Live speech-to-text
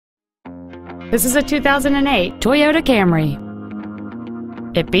This is a 2008 Toyota Camry.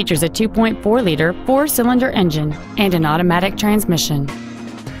 It features a 2.4-liter four-cylinder engine and an automatic transmission.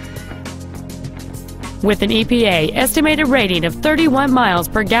 With an EPA estimated rating of 31 miles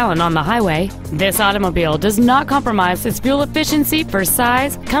per gallon on the highway, this automobile does not compromise its fuel efficiency for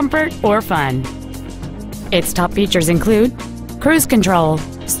size, comfort, or fun. Its top features include cruise control,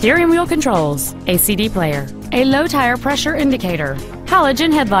 steering wheel controls, a CD player, a low tire pressure indicator,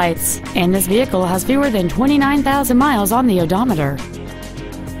 halogen headlights, and this vehicle has fewer than 29,000 miles on the odometer.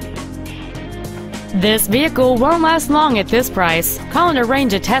 This vehicle won't last long at this price. Call and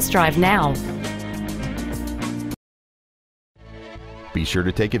arrange a test drive now. Be sure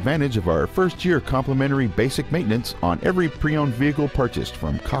to take advantage of our first-year complimentary basic maintenance on every pre-owned vehicle purchased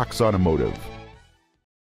from Cox Automotive.